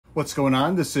What's going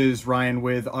on? This is Ryan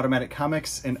with Automatic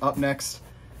Comics, and up next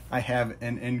I have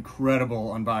an incredible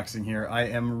unboxing here. I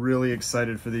am really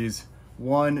excited for these.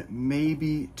 One,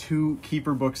 maybe two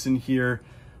keeper books in here.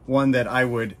 One that I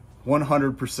would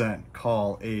 100%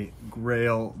 call a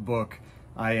Grail book.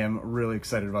 I am really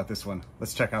excited about this one.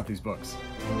 Let's check out these books.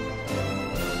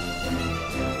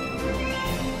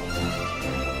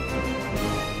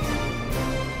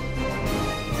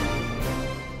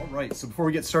 Right, so before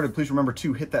we get started, please remember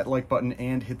to hit that like button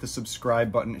and hit the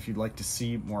subscribe button if you'd like to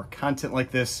see more content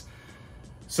like this.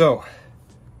 So,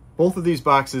 both of these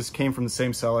boxes came from the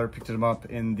same seller, picked them up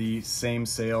in the same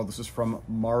sale. This is from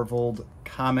Marveled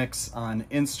Comics on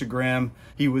Instagram.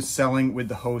 He was selling with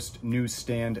the host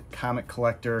Newsstand Comic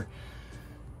Collector.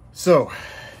 So,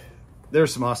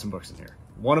 there's some awesome books in here.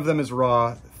 One of them is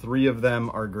raw, 3 of them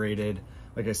are graded.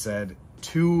 Like I said,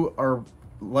 2 are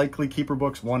likely keeper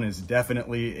books. One is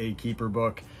definitely a keeper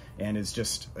book and is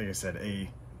just, like I said, a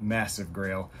massive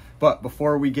Grail. But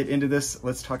before we get into this,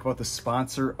 let's talk about the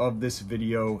sponsor of this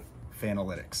video,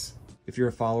 Fanalytics. If you're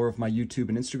a follower of my YouTube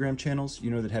and Instagram channels,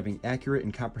 you know that having accurate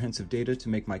and comprehensive data to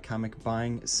make my comic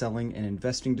buying, selling, and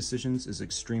investing decisions is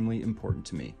extremely important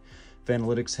to me.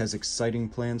 Fanalytics has exciting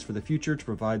plans for the future to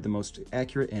provide the most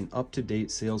accurate and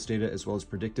up-to-date sales data as well as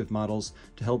predictive models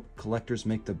to help collectors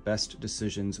make the best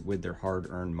decisions with their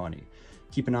hard-earned money.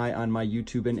 Keep an eye on my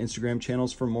YouTube and Instagram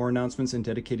channels for more announcements and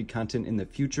dedicated content in the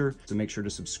future, so make sure to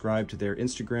subscribe to their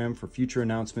Instagram for future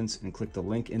announcements and click the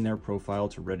link in their profile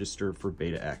to register for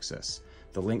beta access.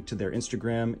 The link to their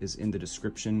Instagram is in the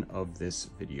description of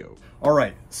this video. All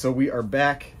right, so we are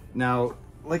back now.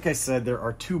 Like I said, there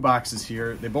are 2 boxes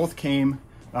here. They both came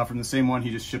from the same one.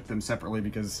 He just shipped them separately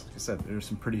because, like I said, there's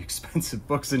some pretty expensive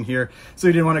books in here. So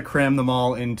he didn't want to cram them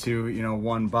all into,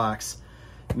 one box.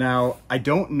 Now, I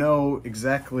don't know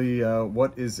exactly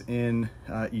what is in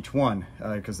each one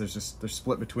because they're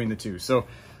split between the 2. So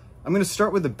I'm going to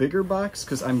start with the bigger box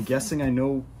because I'm guessing I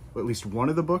know at least one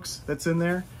of the books that's in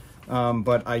there,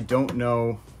 but I don't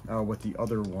know what the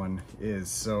other one is.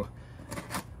 So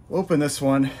we'll open this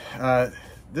one.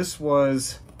 This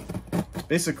was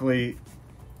basically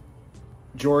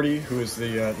Jordy, who is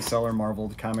the seller,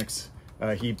 Marveled Comics.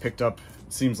 He picked up,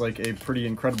 seems like, a pretty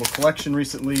incredible collection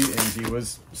recently, and he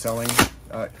was selling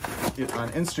it on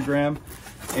Instagram.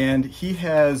 And he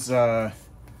has,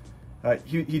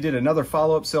 he did another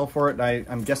follow-up sale for it, and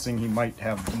I'm guessing he might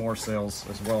have more sales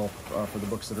as well for the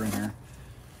books that are in here.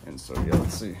 And so, yeah,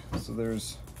 let's see. So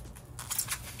there's,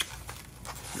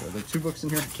 there are 2 books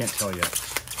in here? I can't tell yet.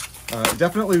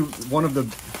 Definitely one of the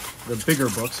bigger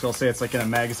books. So I'll say it's like in a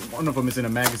magazine. One of them is in a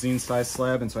magazine size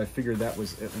slab, and so I figured that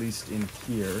was at least in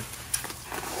here.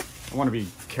 I want to be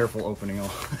careful opening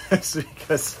all this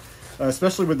because,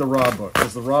 especially with the raw book,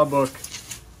 because the raw book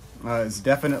is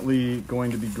definitely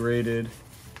going to be graded.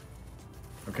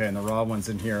 Okay, and the raw one's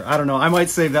in here. I don't know. I might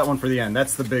save that one for the end.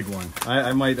 That's the big one.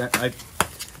 I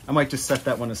might just set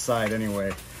that one aside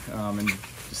anyway, and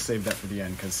just save that for the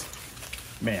end because,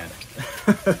 man,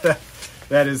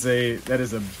 that is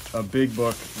a big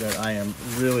book that I am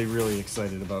really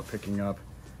excited about picking up.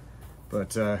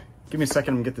 But give me a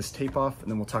second, I'm gonna get this tape off, and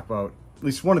then we'll talk about at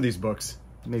least one of these books,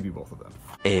 maybe both of them.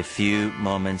 A few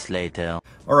moments later.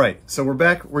 All right, so we're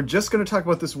back. We're just gonna talk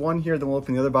about this one here, then we'll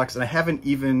open the other box, and I haven't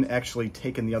even actually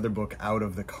taken the other book out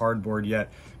of the cardboard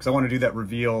yet, because I want to do that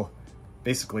reveal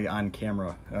basically on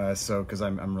camera, because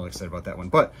I'm really excited about that one.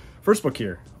 But first book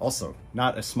here, also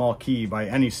not a small key by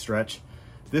any stretch.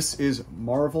 This is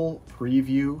Marvel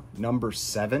Preview number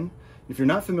 7. If you're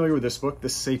not familiar with this book,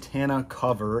 this Satana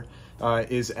cover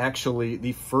is actually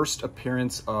the first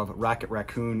appearance of Rocket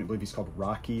Raccoon. I believe he's called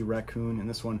Rocky Raccoon in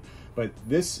this one. But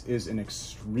this is an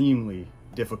extremely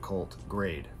difficult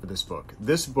grade for this book.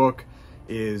 This book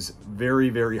is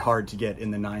very hard to get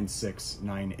in the 9.6,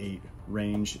 9.8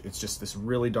 range. It's just this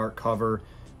really dark cover,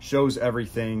 shows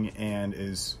everything, and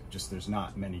is just, there's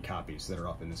not many copies that are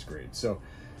up in this grade. So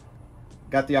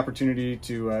got the opportunity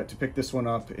to pick this one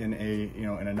up in a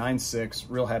in a 9.6.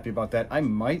 Real happy about that. I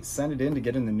might send it in to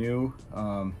get in the new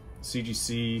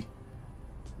CGC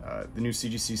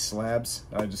slabs,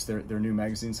 just their new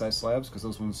magazine size slabs, because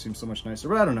those ones seem so much nicer.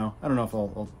 But I don't know if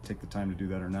I'll take the time to do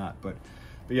that or not. But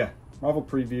yeah, Marvel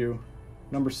Preview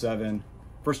number 7.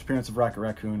 First appearance of Rocket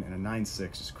Raccoon in a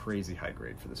 9.6, just crazy high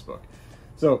grade for this book.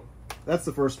 So that's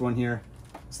the first one here.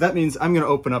 So that means I'm going to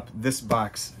open up this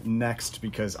box next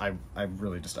because I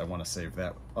want to save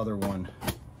that other one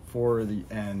for the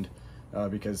end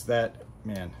because that,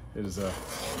 man, it is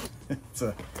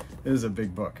a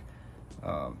big book.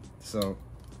 So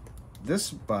this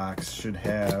box should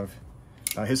have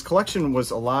his collection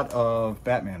was a lot of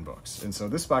Batman books. And so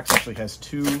this box actually has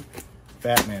 2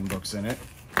 Batman books in it.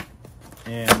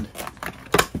 And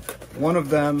one of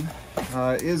them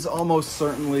is almost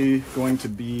certainly going to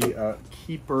be a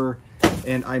keeper.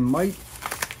 And I might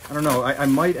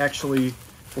actually,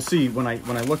 we'll see when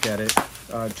I look at it,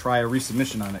 try a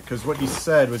resubmission on it. Because what he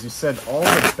said was, he said all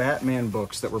the Batman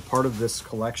books that were part of this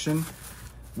collection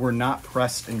were not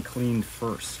pressed and cleaned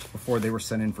first before they were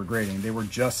sent in for grading. They were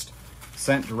just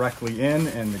sent directly in,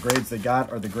 and the grades they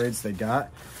got are the grades they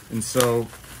got. And so,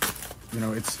 you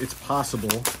know, it's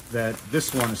possible that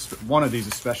this one of these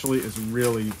especially, is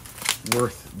really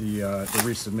worth the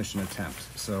resubmission attempt.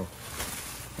 So,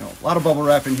 you know, a lot of bubble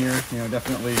wrap in here. You know,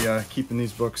 definitely keeping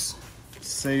these books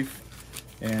safe.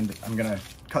 And I'm gonna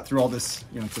cut through all this.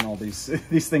 You know, it's in all these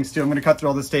things too. I'm gonna cut through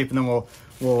all this tape, and then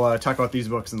we'll talk about these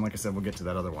books. And like I said, we'll get to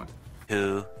that other one.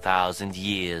 2,000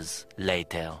 years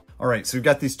later. All right, so we've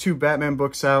got these 2 Batman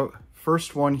books out.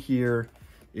 First one here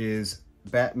is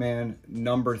Batman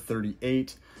number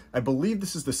 38. I believe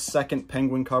this is the second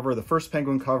Penguin cover. The first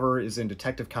Penguin cover is in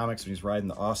Detective Comics when he's riding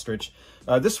the ostrich.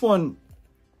 This one,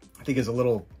 I think, is a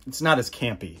little, it's not as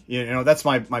campy. You know, that's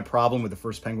my problem with the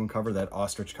first Penguin cover. That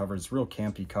ostrich cover is a real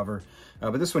campy cover.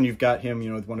 But this one, you've got him, you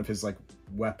know, with one of his like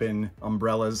weapon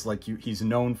umbrellas, like he's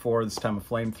known for, this time a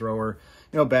flamethrower,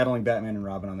 you know, battling Batman and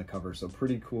Robin on the cover. So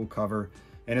pretty cool cover.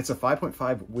 And it's a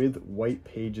 5.5 with white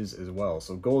pages as well.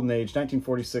 So Golden Age,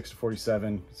 1946 to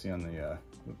 47. You can see on the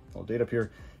little date up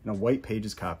here, and a white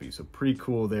pages copy. So pretty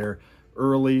cool there.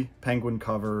 Early Penguin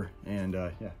cover, and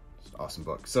yeah, it's an awesome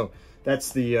book. So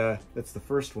that's the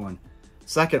first one.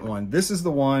 Second one, this is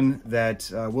the one that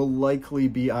will likely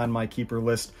be on my keeper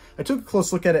list. I took a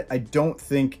close look at it. I don't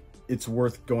think it's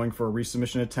worth going for a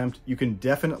resubmission attempt. You can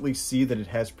definitely see that it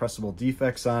has pressable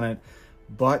defects on it,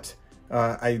 but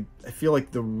I feel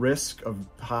like the risk of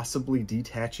possibly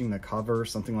detaching the cover,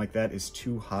 something like that, is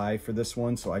too high for this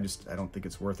one. So I don't think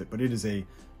it's worth it, but it is a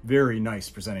very nice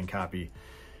presenting copy.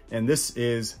 And this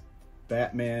is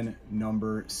Batman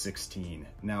number 16.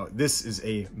 Now, this is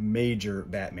a major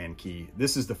Batman key.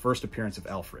 This is the first appearance of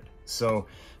Alfred. So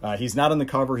he's not on the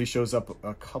cover. He shows up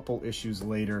a couple issues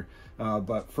later,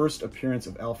 but first appearance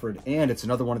of Alfred, and it's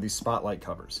another one of these spotlight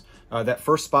covers. That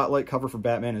first spotlight cover for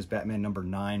Batman is Batman number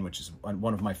 9, which is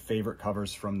one of my favorite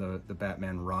covers from the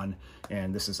Batman run.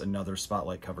 And this is another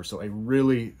spotlight cover. So a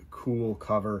really cool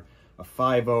cover. A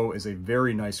 5.0 is a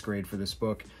very nice grade for this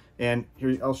book. And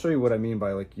here, I'll show you what I mean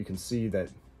by, like, you can see that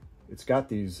it's got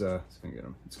these,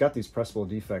 it's got these pressable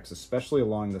defects, especially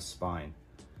along the spine.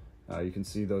 You can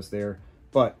see those there.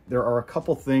 But there are a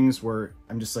couple things where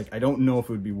I'm just like, I don't know if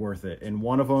it would be worth it. And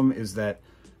one of them is that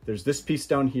there's this piece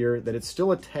down here that it's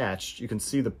still attached. You can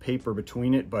see the paper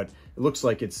between it, but it looks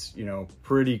like it's, you know,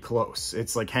 pretty close.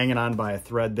 It's like hanging on by a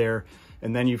thread there.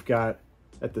 And then you've got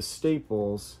at the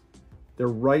staples, they're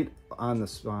right on the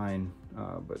spine,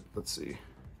 but let's see.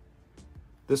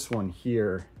 This one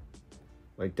here,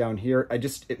 like down here,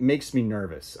 it makes me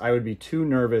nervous. I would be too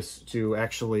nervous to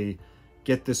actually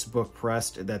get this book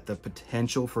pressed, that the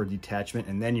potential for detachment,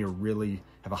 and then you really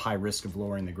have a high risk of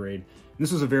lowering the grade. And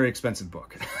this was a very expensive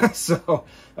book. So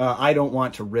I don't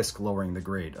want to risk lowering the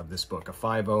grade of this book. A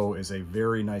 5.0 is a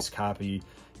very nice copy.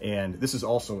 And this is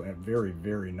also a very,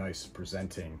 very nice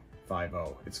presenting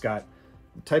 5.0. It's got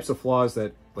types of flaws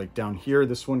that, like down here,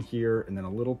 this one here, and then a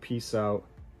little piece out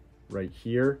right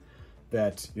here,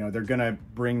 that, you know, they're gonna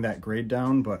bring that grade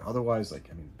down. But otherwise, like,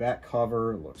 I mean, back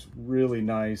cover looks really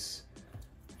nice.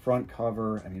 Front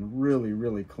cover, I mean, really,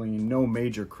 really clean. No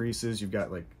major creases. You've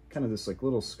got like kind of this like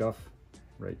little scuff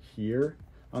right here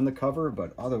on the cover,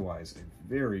 but otherwise a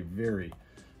very, very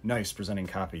nice presenting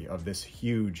copy of this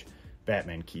huge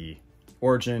Batman key.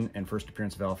 Origin and first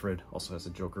appearance of Alfred. Also has a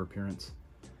Joker appearance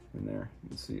in there. You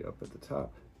can see up at the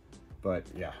top. But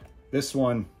yeah, this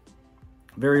one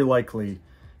very likely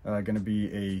going to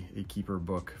be a keeper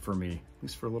book for me, at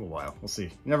least for a little while. We'll see.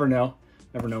 You never know.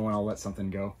 Never know when I'll let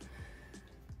something go.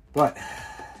 But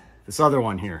this other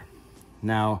one here.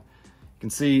 Now, you can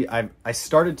see I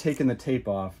started taking the tape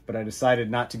off, but I decided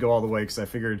not to go all the way because I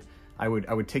figured I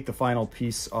would take the final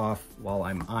piece off while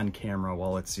I'm on camera,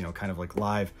 while it's, you know, kind of like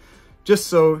live, just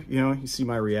so, you know, you see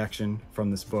my reaction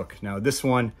from this book. Now, this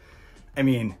one, I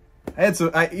mean, you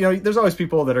know, there's always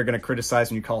people that are going to criticize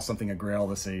when you call something a Grail.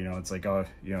 They say, you know, it's like, oh,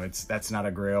 you know, that's not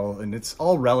a Grail, and it's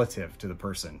all relative to the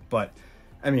person. But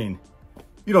I mean,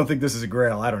 you don't think this is a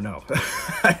Grail? I don't know.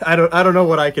 I don't know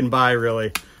what I can buy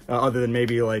really, other than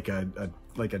maybe like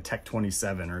a Tech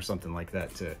 27 or something like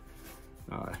that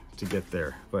to get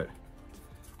there. But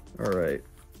all right,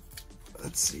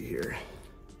 let's see here.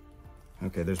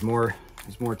 Okay, there's more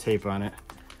tape on it.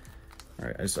 All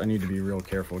right, I need to be real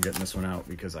careful getting this one out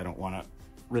because I don't want to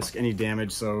risk any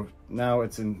damage. So now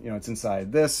it's in, it's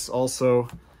inside this also.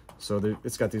 So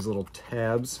it's got these little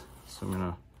tabs. So I'm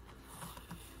gonna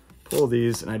pull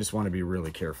these, and I just want to be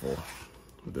really careful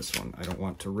with this one. I don't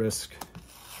want to risk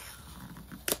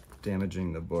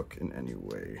damaging the book in any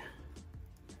way.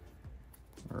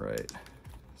 All right,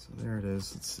 so there it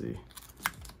is. Let's see.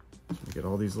 Get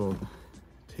all these little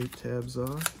tape tabs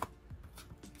off.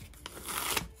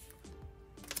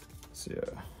 So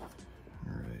yeah,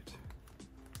 all right.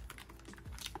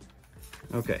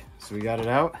 Okay, so we got it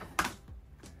out.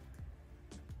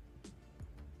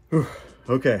 Whew.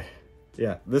 Okay,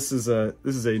 yeah, this is a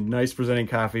nice presenting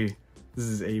copy. This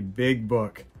is a big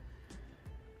book.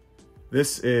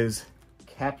 This is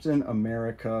Captain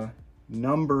America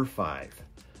 #5.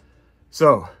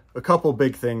 So a couple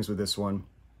big things with this one.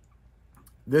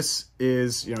 This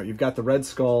is, you've got the Red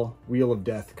Skull Wheel of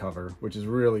Death cover, which is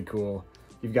really cool.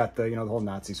 You've got the, the whole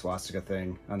Nazi swastika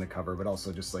thing on the cover, but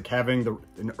also just like having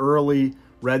an early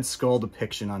Red Skull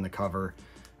depiction on the cover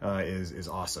is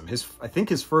awesome. I think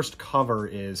his first cover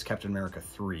is Captain America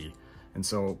 3. And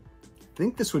so I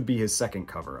think this would be his second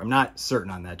cover. I'm not certain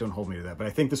on that. Don't hold me to that. But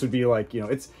I think this would be like,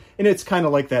 it's kind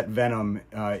of like that Venom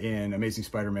in Amazing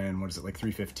Spider-Man, what is it, like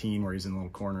 315, where he's in the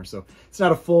little corner. So it's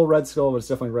not a full Red Skull, but it's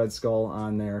definitely Red Skull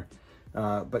on there.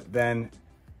 But then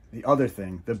the other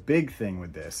thing, the big thing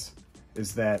with this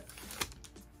is that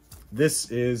this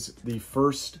is the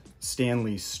first Stan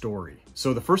Lee story.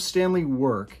 So the first Stan Lee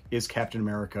work is Captain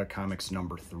America Comics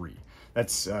 #3.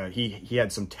 That's he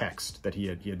had some text that he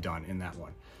had done in that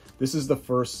one. This is the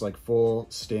first like full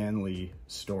Stan Lee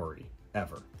story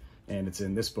ever, and it's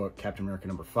in this book, Captain America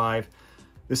 #5.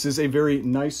 This is a very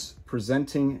nice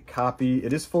presenting copy.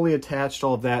 It is fully attached,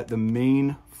 all of that. The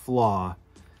main flaw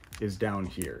is down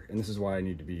here, and this is why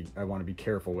I want to be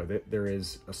careful with it. There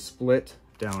is a split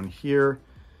down here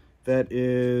that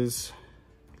is,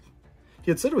 he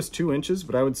had said it was 2 inches,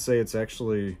 but I would say it's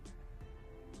actually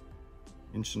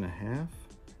 1.5 inches,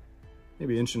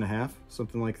 maybe 1.5 inches,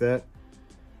 something like that.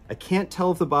 I can't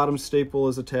tell if the bottom staple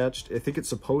is attached. I think it's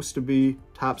supposed to be.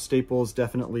 Top staple is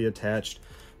definitely attached,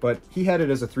 but he had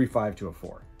it as a 3.5 to a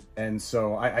 4. And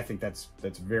so I think that's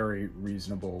very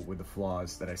reasonable with the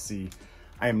flaws that I see.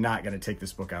 I am not going to take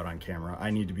this book out on camera.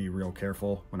 I need to be real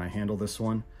careful when I handle this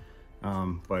one.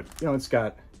 But it's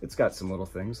got some little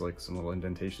things, like some little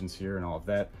indentations here and all of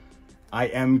that. I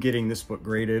am getting this book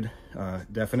graded,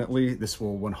 definitely. This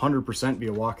will 100% be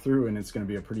a walkthrough, and it's going to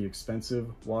be a pretty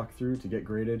expensive walkthrough to get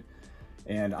graded.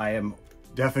 And I am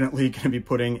definitely going to be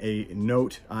putting a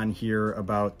note on here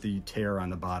about the tear on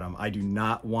the bottom. I do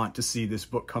not want to see this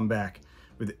book come back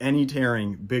with any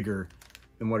tearing bigger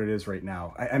than what it is right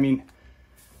now. I mean,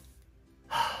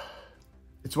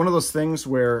 it's one of those things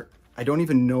where I don't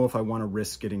even know if I want to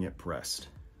risk getting it pressed.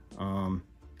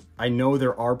 I know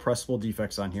there are pressable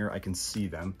defects on here. I can see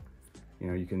them.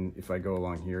 You can, if I go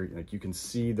along here, like you can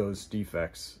see those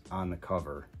defects on the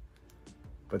cover.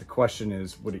 But the question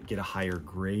is, would it get a higher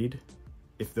grade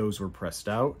if those were pressed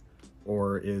out?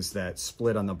 Or is that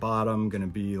split on the bottom going to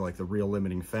be like the real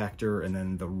limiting factor? And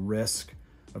then the risk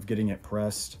of getting it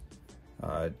pressed,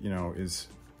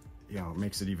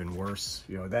 makes it even worse.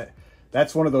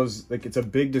 That's one of those, like, it's a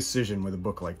big decision with a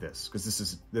book like this,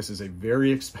 because this is a very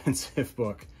expensive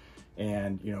book,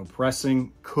 and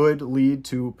pressing could lead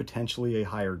to potentially a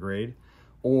higher grade,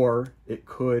 or it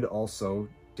could also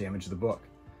damage the book,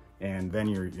 and then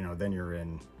you're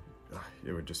in.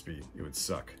 It would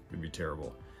suck. It would be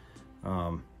terrible.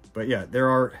 But yeah,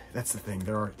 that's the thing.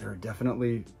 There are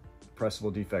definitely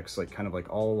pressable defects, like kind of like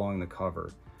all along the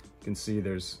cover. You can see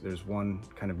there's one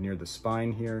kind of near the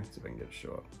spine here. Let's see if I can get it to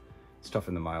show up. It's tough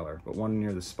in the Mylar, but one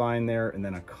near the spine there, and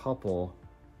then a couple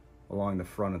along the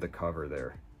front of the cover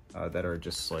there that are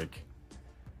just like,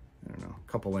 I don't know,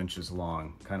 a couple inches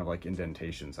long, kind of like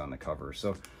indentations on the cover.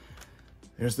 So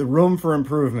there's the room for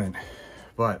improvement,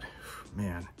 but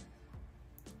man,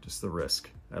 just the risk.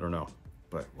 I don't know,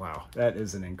 but wow, that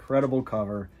is an incredible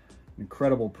cover,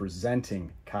 incredible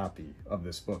presenting copy of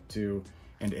this book too,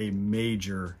 and a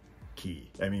major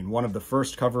key. I mean, one of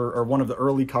the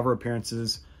early cover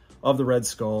appearances of the Red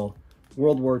Skull,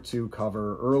 World War II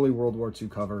cover, early World War II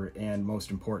cover, and most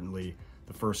importantly,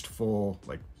 the first full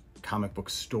like comic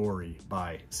book story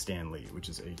by Stan Lee, which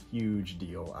is a huge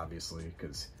deal, obviously,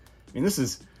 because I mean, this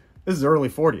is early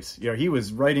 40s. He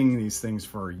was writing these things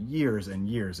for years and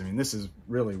years. I mean, this is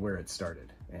really where it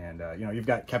started. And you've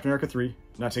got Captain America 3,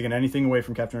 not taking anything away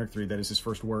from Captain America 3. That is his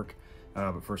first work,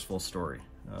 but first full story.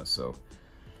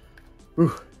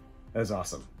 Whew, that's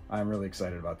awesome. I'm really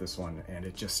excited about this one, and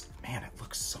it just, man, it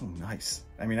looks so nice.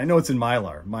 I mean, I know it's in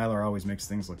Mylar. Mylar always makes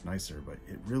things look nicer, but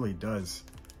it really does.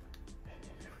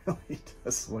 It really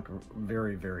does look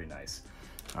very, very nice.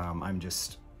 I'm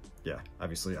just, yeah,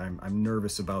 obviously I'm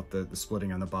nervous about the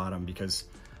splitting on the bottom, because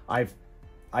I've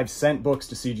sent books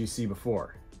to CGC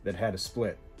before that had a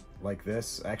split like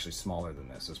this, actually smaller than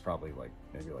this. It was probably like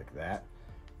maybe like that,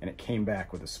 and it came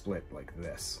back with a split like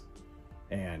this,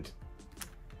 and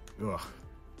ugh,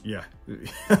 yeah,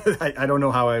 I don't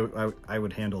know how I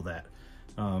would handle that.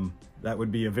 That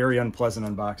would be a very unpleasant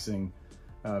unboxing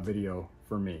video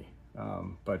for me.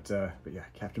 But yeah,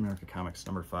 Captain America Comics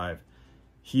 #5,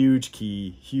 huge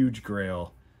key, huge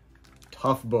Grail,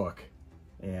 tough book,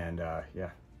 and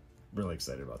yeah, really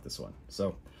excited about this one.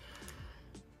 So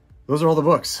those are all the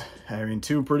books. I mean,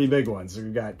 2 pretty big ones.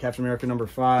 We've got Captain America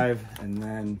 #5, and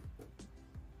then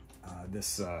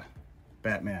this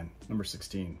Batman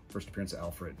 #16, first appearance of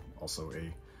Alfred, also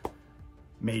a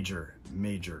major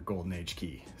Golden Age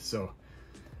key. So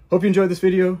hope you enjoyed this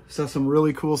video. Saw some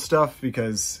really cool stuff,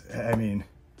 because I mean,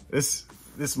 this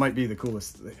might be the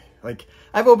coolest. Like,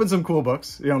 I've opened some cool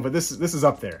books, you know, but this is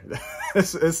up there.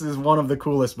 This is one of the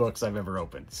coolest books I've ever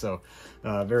opened. So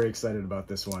very excited about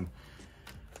this one.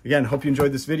 Again, hope you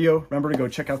enjoyed this video. Remember to go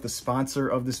check out the sponsor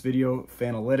of this video,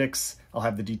 Fanalytics. I'll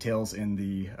have the details in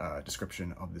the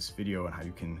description of this video and how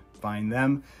you can find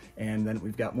them. And then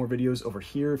we've got more videos over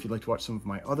here. If you'd like to watch some of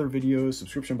my other videos,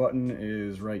 subscription button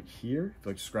is right here. If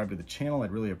you'd like to subscribe to the channel,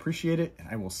 I'd really appreciate it. And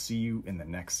I will see you in the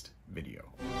next video.